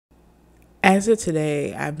As of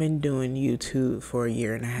today, I've been doing YouTube for a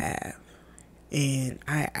year and a half, and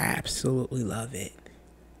I absolutely love it.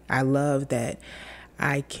 I love that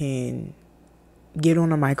I can get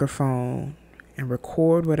on a microphone and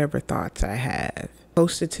record whatever thoughts I have,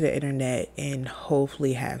 post it to the internet, and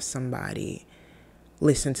hopefully have somebody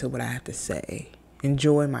listen to what I have to say,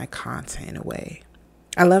 enjoy my content in a way.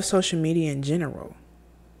 I love social media in general.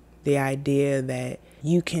 The idea that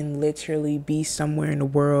you can literally be somewhere in the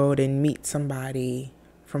world and meet somebody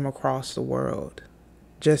from across the world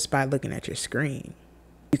just by looking at your screen.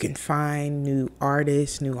 You can find new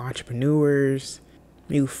artists, new entrepreneurs,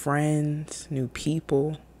 new friends, new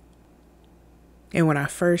people. And when I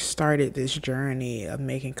first started this journey of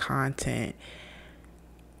making content,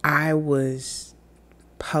 I was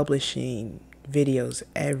publishing videos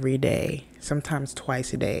every day, sometimes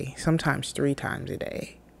twice a day, sometimes 3 times a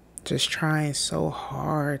day. Just trying so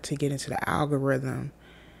hard to get into the algorithm.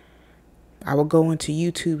 I would go into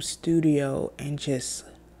YouTube Studio and just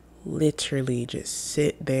literally just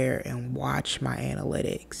sit there and watch my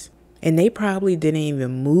analytics. And they probably didn't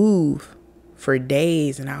even move for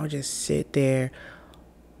days, and I would just sit there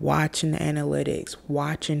watching the analytics,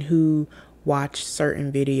 watching who watched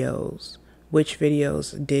certain videos, which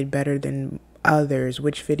videos did better than others,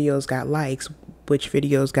 which videos got likes, which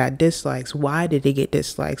videos got dislikes, why did it get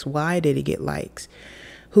dislikes, why did it get likes,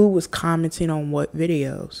 who was commenting on what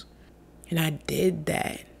videos. And I did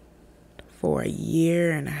that for a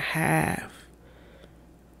year and a half,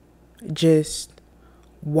 just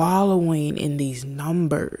wallowing in these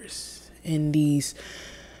numbers, in these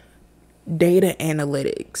data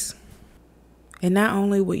analytics. And not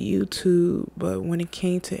only with YouTube, but when it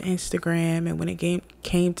came to Instagram and when it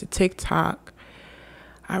came to TikTok,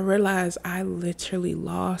 I realized I literally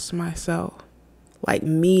lost myself. Like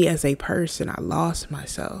me as a person, I lost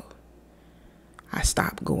myself. I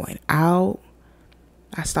stopped going out.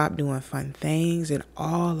 I stopped doing fun things. And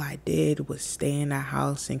all I did was stay in the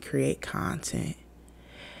house and create content.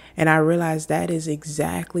 And I realized that is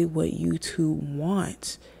exactly what YouTube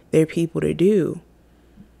wants their people to do.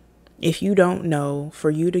 If you don't know, for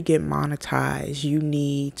you to get monetized, you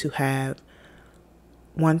need to have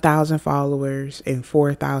 1,000 followers and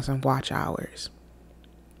 4,000 watch hours.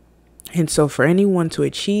 And so for anyone to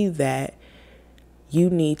achieve that, you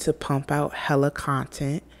need to pump out hella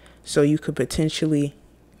content so you could potentially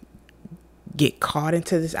get caught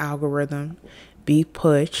into this algorithm, be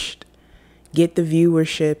pushed, get the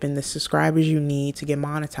viewership and the subscribers you need to get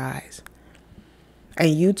monetized. And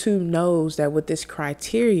YouTube knows that with this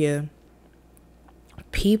criteria,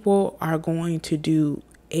 people are going to do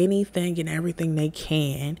anything and everything they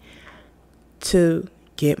can to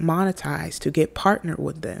get monetized, to get partnered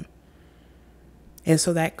with them. And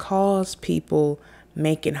so that caused people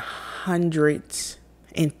making hundreds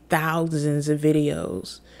and thousands of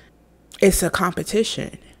videos. It's a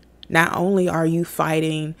competition. Not only are you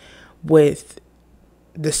fighting with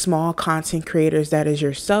the small content creators that is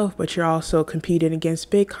yourself, but you're also competing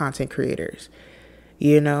against big content creators.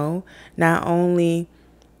 Not only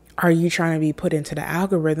are you trying to be put into the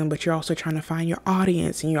algorithm, but you're also trying to find your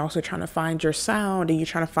audience, and you're also trying to find your sound, and you're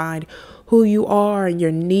trying to find who you are and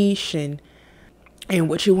your niche and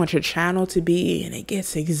what you want your channel to be. And it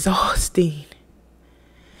gets exhausting.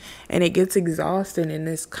 And it gets exhausting, and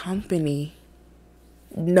this company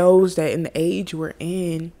knows that in the age we're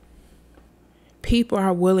in, people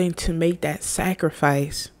are willing to make that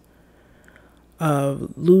sacrifice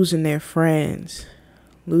of losing their friends,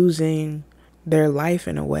 losing their life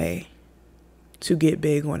in a way to get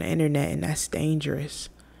big on the internet, and that's dangerous.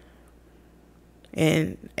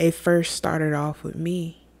 And it first started off with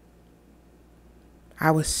me.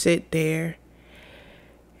 I would sit there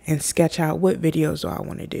and sketch out what videos do I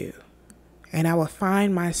want to do. And I would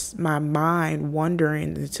find my mind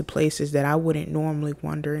wandering into places that I wouldn't normally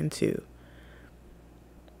wander into.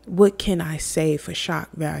 What can I say for shock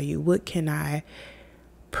value? What can I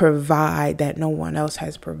provide that no one else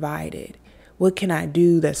has provided? What can I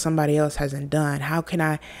do that somebody else hasn't done? How can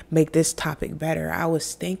I make this topic better? I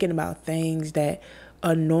was thinking about things that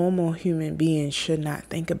a normal human being should not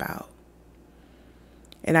think about.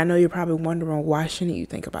 And I know you're probably wondering, why shouldn't you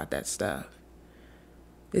think about that stuff?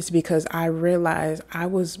 It's because I realized I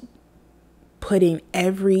was putting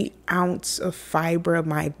every ounce of fiber of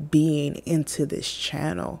my being into this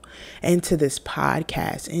channel, into this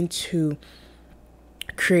podcast, into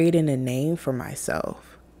creating a name for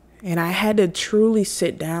myself. And I had to truly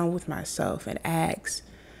sit down with myself and ask,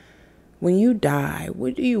 when you die,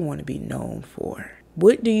 what do you want to be known for?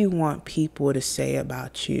 What do you want people to say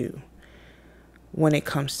about you when it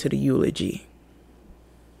comes to the eulogy?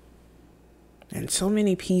 And so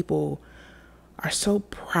many people are so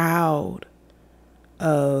proud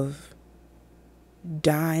of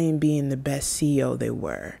dying being the best CEO they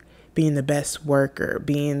were, being the best worker,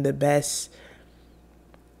 being the best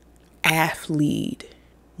athlete.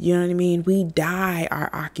 You know what I mean? We die our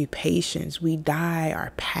occupations, we die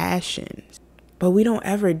our passions, but we don't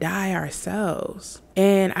ever die ourselves.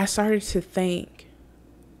 And I started to think,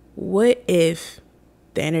 what if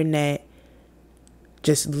the internet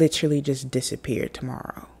just literally just disappeared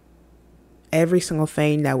tomorrow? Every single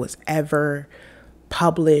thing that was ever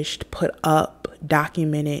published, put up,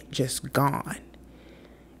 documented, just gone.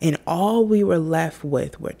 And all we were left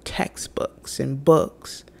with were textbooks and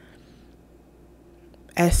books,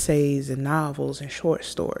 essays and novels and short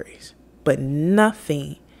stories, but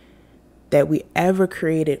nothing that we ever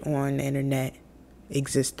created on the internet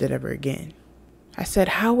existed ever again. I said,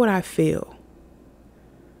 how would I feel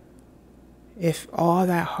if all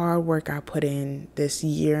that hard work I put in this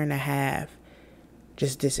year and a half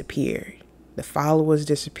just disappeared? The followers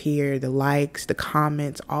disappeared, the likes, the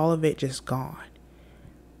comments, all of it just gone.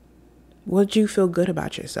 Would you feel good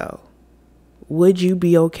about yourself? Would you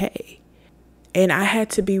be okay? And I had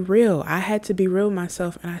to be real. I had to be real with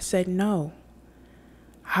myself. And I said, no,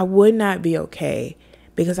 I would not be okay,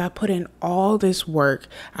 because I put in all this work.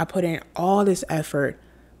 I put in all this effort,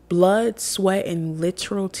 blood, sweat, and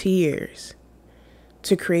literal tears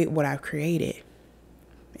to create what I've created.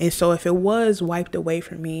 And so if it was wiped away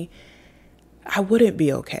from me, I wouldn't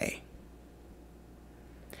be okay.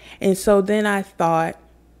 And so then I thought,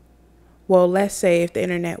 well, let's say if the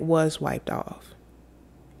internet was wiped off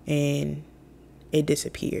and it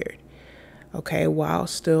disappeared. Okay, well, I'll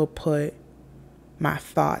still put my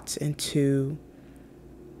thoughts into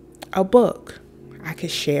a book. I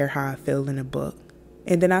could share how I feel in a book.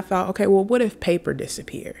 And then I thought, okay, well, what if paper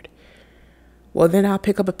disappeared? Well, then I'll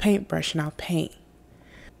pick up a paintbrush and I'll paint.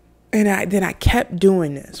 And then I kept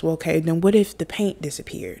doing this. Well, okay, then what if the paint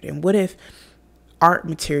disappeared? And what if art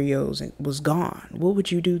materials was gone? What would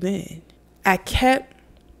you do then? I kept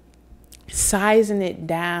sizing it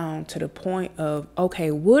down to the point of,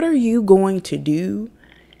 okay, what are you going to do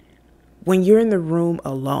when you're in the room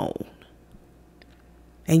alone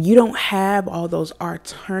and you don't have all those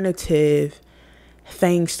alternative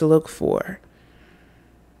things to look for?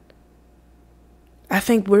 I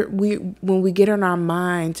think when we get in our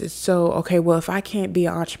minds, it's so, okay, well, if I can't be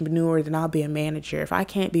an entrepreneur, then I'll be a manager. If I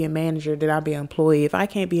can't be a manager, then I'll be an employee. If I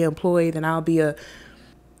can't be an employee, then I'll be a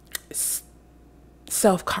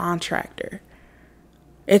self-contractor.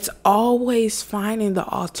 It's always finding the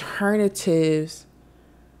alternatives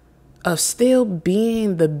of still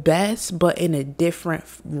being the best, but in a different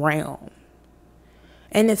realm.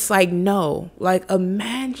 And it's like, no, like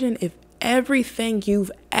imagine if everything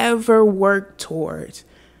you've ever worked towards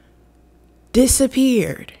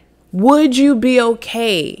disappeared. Would you be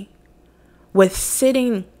okay with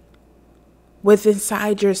sitting with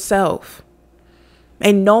inside yourself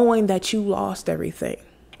and knowing that you lost everything?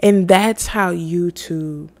 And that's how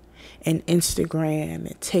YouTube and Instagram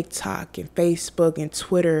and TikTok and Facebook and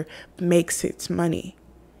Twitter makes its money.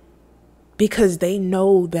 Because they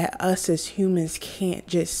know that us as humans can't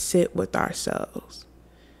just sit with ourselves.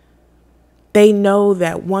 They know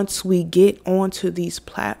that once we get onto these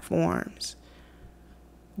platforms,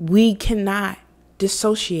 we cannot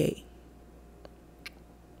dissociate.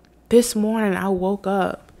 This morning I woke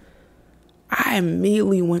up, I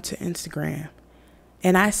immediately went to Instagram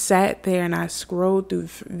and I sat there and I scrolled through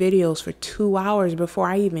videos for 2 hours before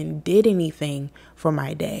I even did anything for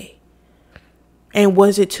my day. And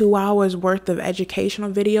was it 2 hours worth of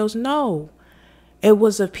educational videos? No. It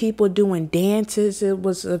was of people doing dances. It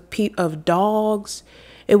was of dogs.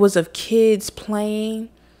 It was of kids playing.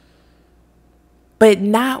 But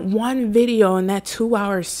not one video in that 2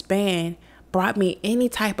 hour span brought me any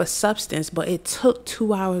type of substance, but it took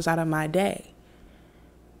 2 hours out of my day.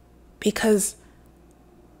 Because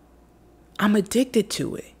I'm addicted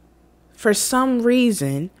to it. For some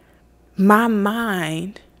reason, my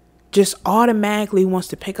mind just automatically wants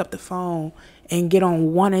to pick up the phone and get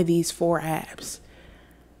on one of these 4 apps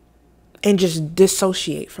and just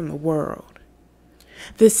dissociate from the world.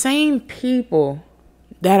 The same people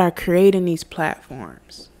that are creating these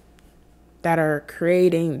platforms, that are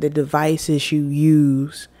creating the devices you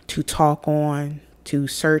use to talk on, to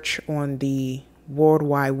search on the World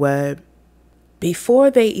Wide Web,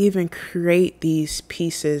 before they even create these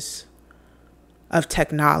pieces of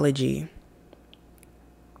technology,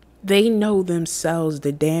 they know themselves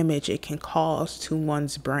the damage it can cause to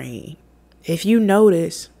one's brain. If you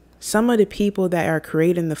notice, some of the people that are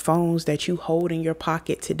creating the phones that you hold in your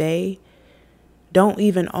pocket today don't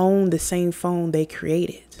even own the same phone they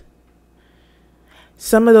created.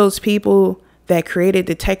 Some of those people that created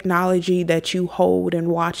the technology that you hold and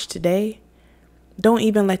watch today don't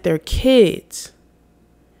even let their kids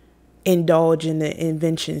indulge in the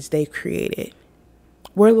inventions they created.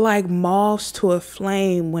 We're like moths to a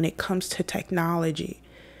flame when it comes to technology,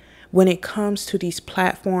 when it comes to these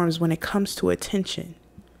platforms, when it comes to attention.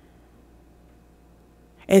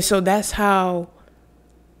 And so that's how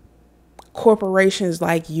corporations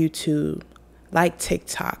like YouTube, like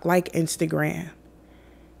TikTok, like Instagram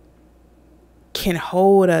can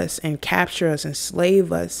hold us and capture us and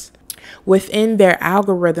slave us within their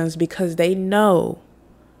algorithms, because they know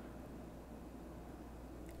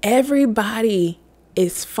everybody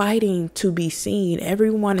is fighting to be seen.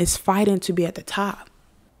 Everyone is fighting to be at the top.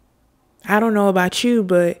 I don't know about you,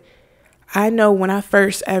 but I know when I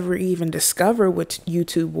first ever even discovered what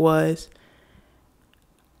YouTube was,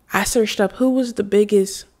 I searched up who was the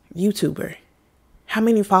biggest YouTuber. How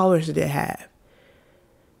many followers did it have?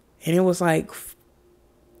 And it was like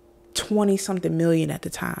 20 something million at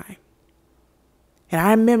the time. And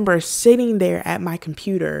I remember sitting there at my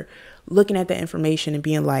computer, looking at the information and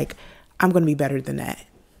being like, I'm going to be better than that.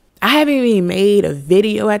 I haven't even made a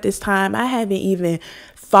video at this time. I haven't even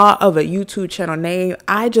thought of a YouTube channel name.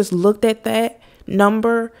 I just looked at that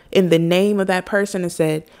number and the name of that person and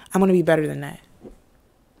said, I'm going to be better than that.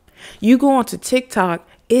 You go onto TikTok,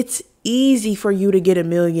 it's easy for you to get 1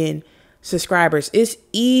 million subscribers. It's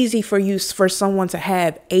easy for someone to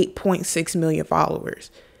have 8.6 million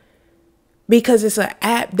followers, because it's an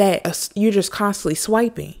app that you're just constantly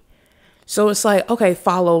swiping. So it's like, okay,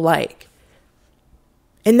 follow, like.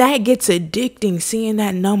 And that gets addicting, seeing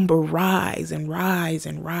that number rise and rise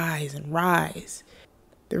and rise and rise.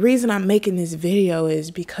 The reason I'm making this video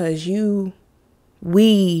is because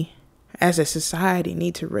we as a society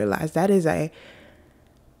need to realize that is a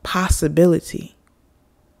possibility,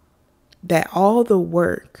 that all the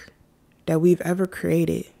work that we've ever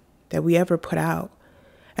created, that we ever put out,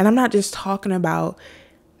 and I'm not just talking about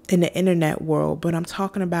in the internet world, but I'm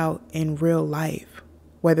talking about in real life,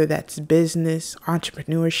 whether that's business,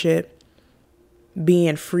 entrepreneurship,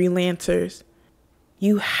 being freelancers,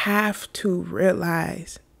 you have to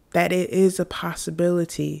realize that it is a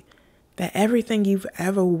possibility that everything you've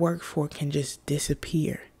ever worked for can just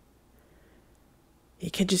disappear.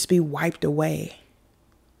 It can just be wiped away.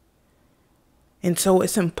 And so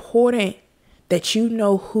it's important that you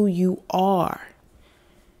know who you are.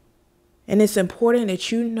 And it's important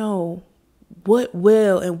that you know what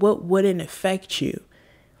will and what wouldn't affect you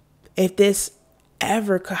if this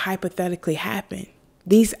ever could hypothetically happen.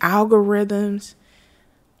 These algorithms,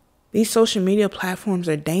 these social media platforms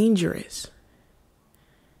are dangerous.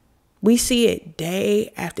 We see it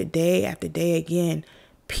day after day after day again.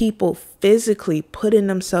 People physically putting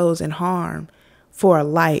themselves in harm for a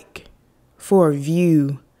like, for a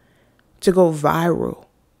view, to go viral.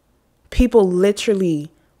 People literally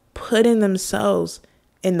putting themselves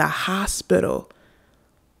in the hospital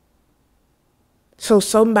so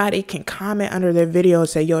somebody can comment under their video and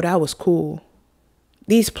say, yo, that was cool.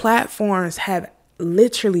 These platforms have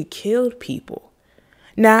literally killed people.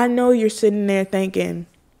 Now, I know you're sitting there thinking,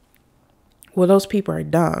 well, those people are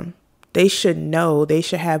dumb. They should know. They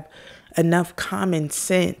should have enough common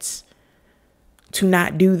sense to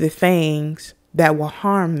not do the things that will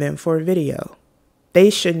harm them for a video. They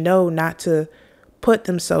should know not to put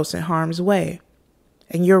themselves in harm's way.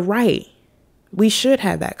 And you're right. We should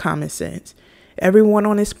have that common sense. Everyone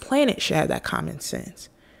on this planet should have that common sense.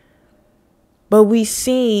 But we've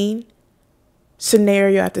seen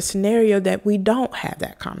scenario after scenario that we don't have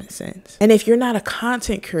that common sense. And if you're not a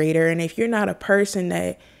content creator, and if you're not a person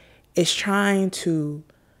that is trying to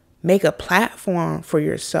make a platform for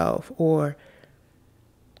yourself or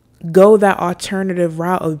go that alternative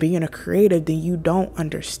route of being a creative, then you don't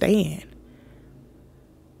understand.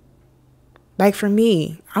 Like for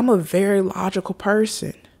me, I'm a very logical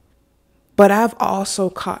person, but I've also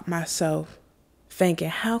caught myself thinking,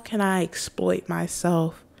 how can I exploit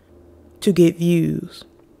myself to get views?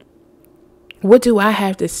 What do I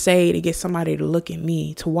have to say to get somebody to look at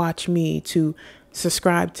me, to watch me, to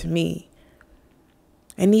subscribe to me?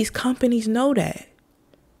 And these companies know that.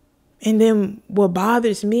 And then what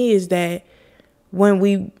bothers me is that when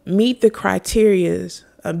we meet the criterias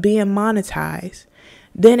of being monetized,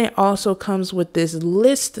 then it also comes with this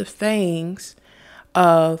list of things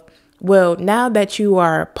of, well, now that you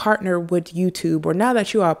are a partner with YouTube, or now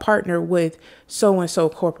that you are a partner with so-and-so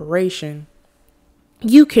corporation,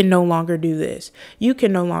 you can no longer do this. You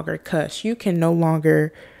can no longer cuss. You can no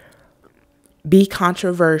longer be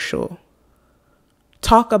controversial.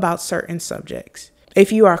 Talk about certain subjects.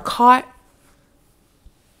 If you are caught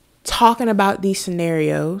talking about these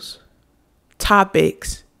scenarios,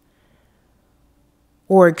 topics,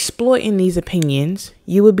 or exploiting these opinions,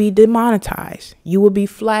 you would be demonetized. You would be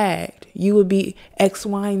flagged. You would be X,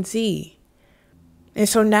 Y, and Z. And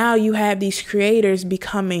so now you have these creators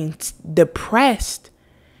becoming depressed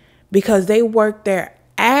because they work their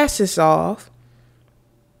asses off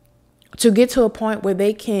to get to a point where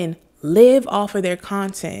they can live off of their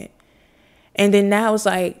content. And then now it's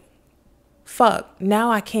like, fuck,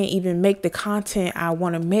 now I can't even make the content I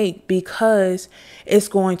want to make because it's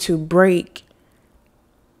going to break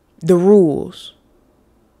the rules,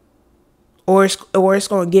 or it's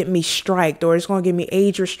going to get me striked, or it's going to get me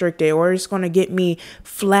age restricted, or it's going to get me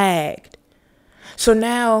flagged. So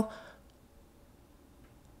now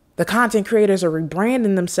the content creators are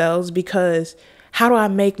rebranding themselves because how do I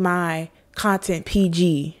make my content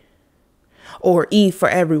PG or E for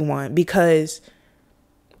everyone? Because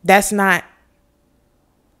that's not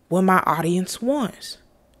what my audience wants.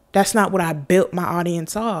 That's not what I built my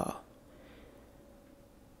audience off.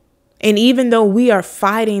 And even though we are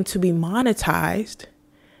fighting to be monetized,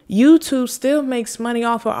 YouTube still makes money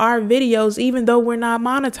off of our videos, even though we're not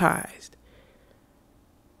monetized.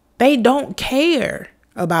 They don't care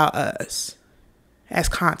about us as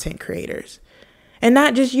content creators. And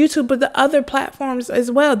not just YouTube, but the other platforms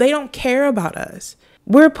as well. They don't care about us.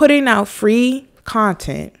 We're putting out free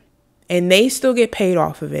content and they still get paid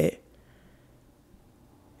off of it.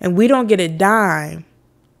 And we don't get a dime.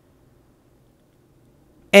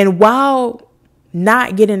 And while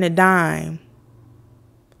not getting a dime,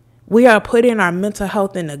 we are putting our mental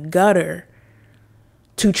health in the gutter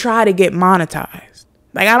to try to get monetized.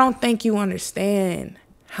 Like, I don't think you understand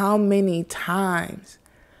how many times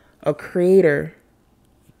a creator,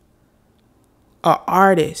 an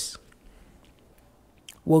artist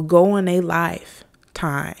will go in a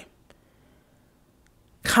lifetime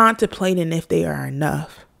contemplating if they are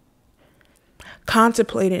enough,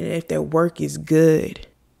 contemplating if their work is good,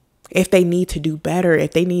 if they need to do better,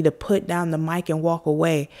 if they need to put down the mic and walk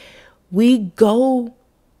away. We go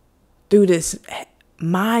through this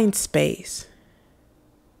mind space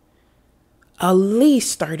at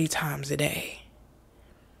least 30 times a day,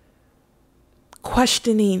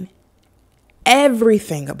 questioning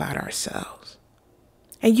everything about ourselves.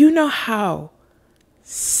 And you know how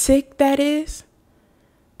sick that is?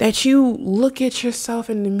 That you look at yourself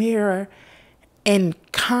in the mirror and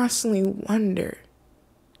constantly wonder,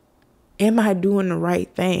 am I doing the right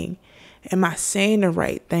thing? Am I saying the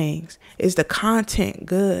right things? Is the content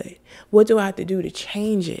good? What do I have to do to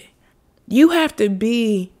change it? You have to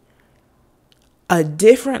be a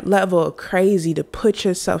different level of crazy to put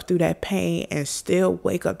yourself through that pain and still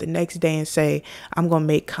wake up the next day and say, I'm going to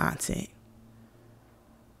make content.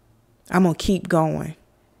 I'm going to keep going.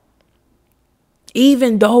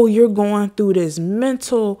 Even though you're going through this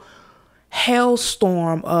mental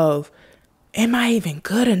hailstorm of, am I even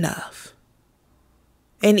good enough?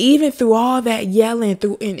 And even through all that yelling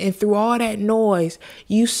and through all that noise,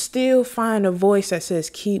 you still find a voice that says,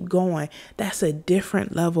 keep going. That's a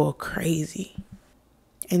different level of crazy.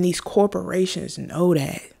 And these corporations know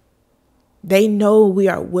that. They know we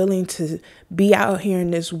are willing to be out here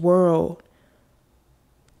in this world,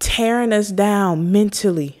 tearing us down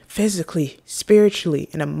mentally, physically, spiritually,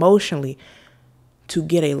 and emotionally to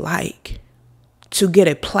get a like, to get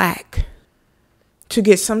a plaque, to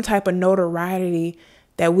get some type of notoriety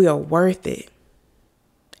that we are worth it.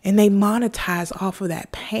 And they monetize off of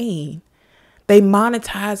that pain. They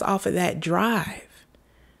monetize off of that drive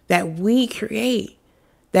that we create,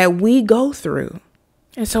 that we go through.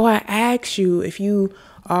 And so I ask you, if you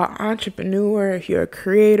are an entrepreneur, if you're a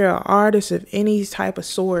creator, or artist of any type of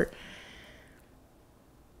sort,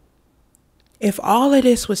 if all of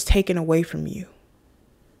this was taken away from you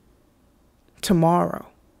tomorrow,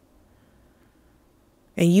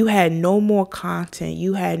 and you had no more content,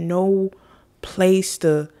 you had no place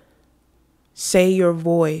to say your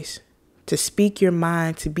voice, to speak your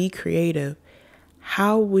mind, to be creative,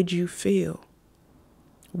 how would you feel?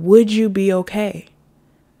 Would you be okay?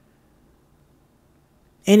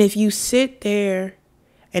 And if you sit there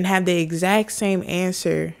and have the exact same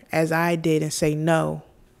answer as I did and say no,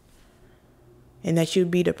 and that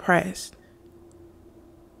you'd be depressed,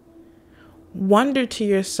 wonder to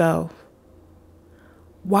yourself,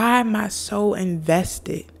 why am I so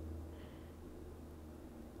invested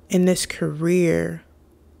in this career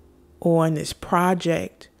or in this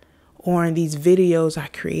project or in these videos I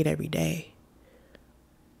create every day?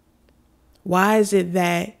 Why is it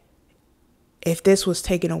that if this was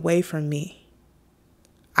taken away from me,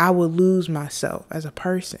 I would lose myself as a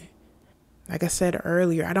person? Like I said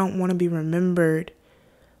earlier, I don't want to be remembered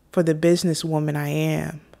for the businesswoman I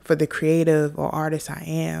am, for the creative or artist I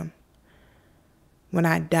am. When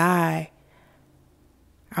I die,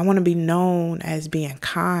 I want to be known as being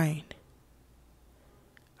kind.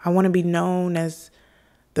 I want to be known as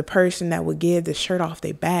the person that would give the shirt off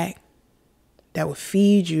their back, that would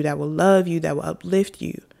feed you, that would love you, that would uplift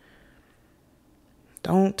you.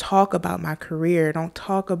 Don't talk about my career. Don't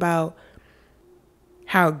talk about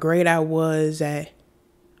how great I was at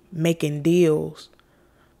making deals.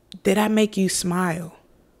 Did I make you smile?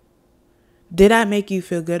 Did I make you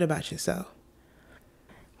feel good about yourself?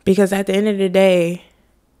 Because at the end of the day,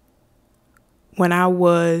 when I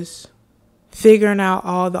was figuring out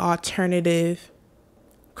all the alternative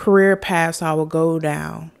career paths I would go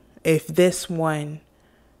down, if this one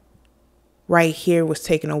right here was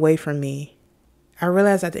taken away from me, I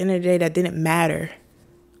realized at the end of the day that didn't matter.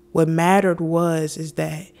 What mattered is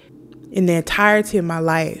that in the entirety of my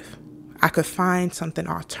life, I could find something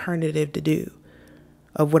alternative to do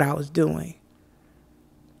of what I was doing.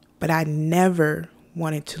 But I never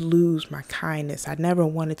wanted to lose my kindness. I never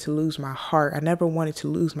wanted to lose my heart. I never wanted to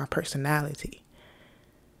lose my personality.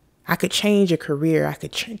 I could change a career. I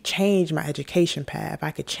could change my education path.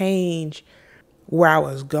 I could change where I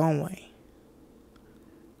was going.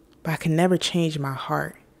 But I could never change my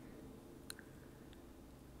heart.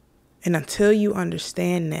 And until you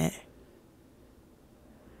understand that,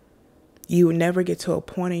 you will never get to a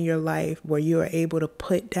point in your life where you are able to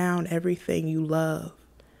put down everything you love,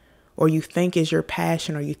 or you think is your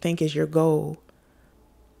passion, or you think is your goal,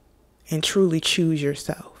 and truly choose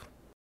yourself.